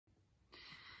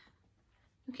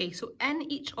Okay, so in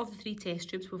each of the 3 test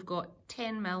tubes, we've got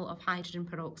 10 ml of hydrogen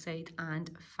peroxide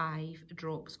and 5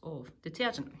 drops of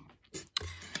detergent.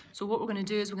 So what we're going to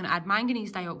do is we're going to add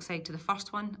manganese dioxide to the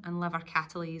first one and liver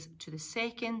catalase to the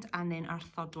second, and then our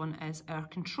third one is our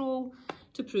control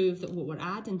to prove that what we're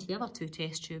adding to the other 2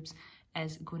 test tubes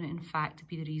is going to in fact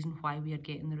be the reason why we are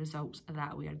getting the results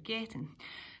that we are getting.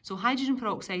 So hydrogen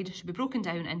peroxide should be broken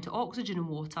down into oxygen and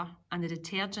water, and the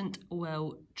detergent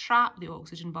will trap the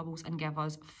oxygen bubbles and give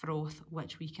us froth,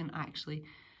 which we can actually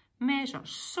measure.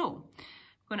 So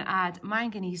we're going to add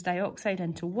manganese dioxide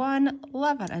into one,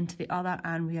 liver into the other,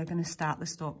 and we are going to start the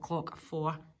stop clock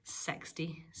for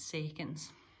 60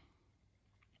 seconds.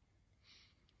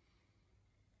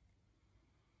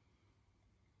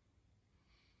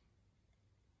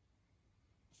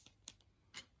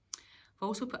 I've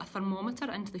also put a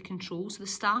thermometer into the control, so the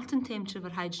starting temperature of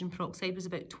our hydrogen peroxide was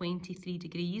about 23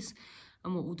 degrees,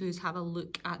 and what we'll do is have a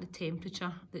look at the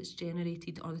temperature that's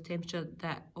generated, or the temperature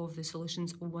of the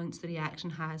solutions once the reaction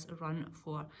has run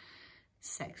for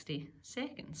 60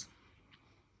 seconds.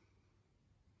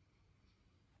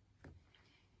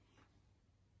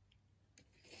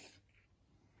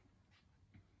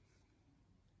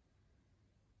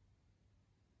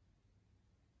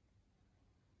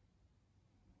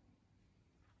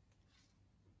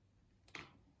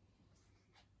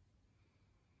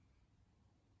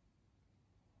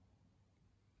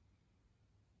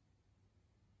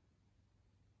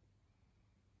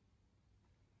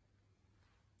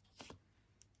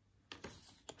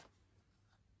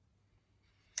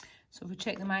 So if we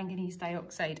check the manganese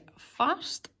dioxide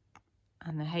first,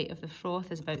 and the height of the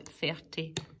froth is about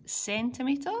 30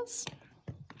 centimetres.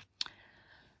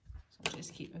 So I'll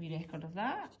just keep a wee record of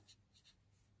that.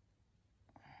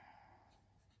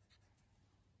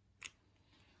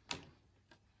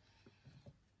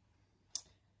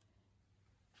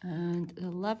 And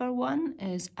the liver one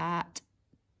is at,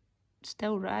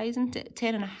 still rising to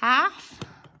 10.5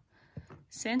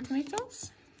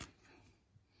 centimetres.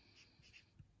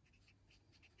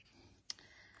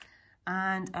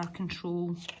 And our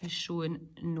control is showing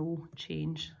no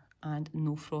change and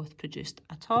no froth produced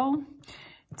at all.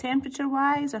 Temperature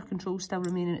wise, our control is still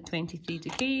remaining at 23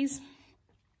 degrees.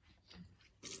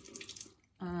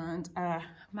 And our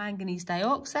manganese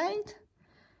dioxide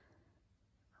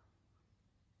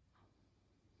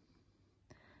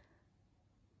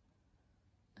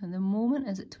at the moment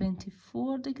is at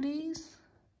 24 degrees,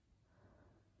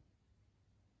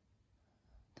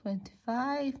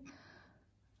 25.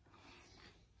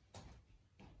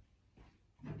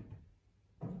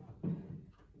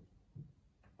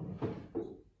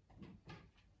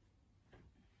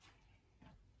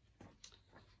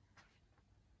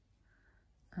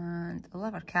 And the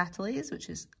liver catalase, which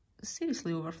is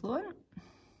seriously overflowing.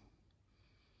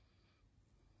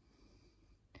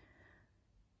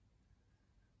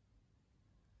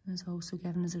 Is also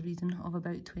given us a reading of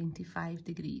about 25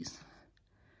 degrees.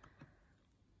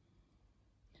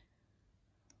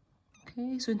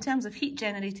 Okay, so in terms of heat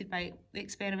generated by the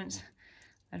experiments,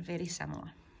 they're very similar.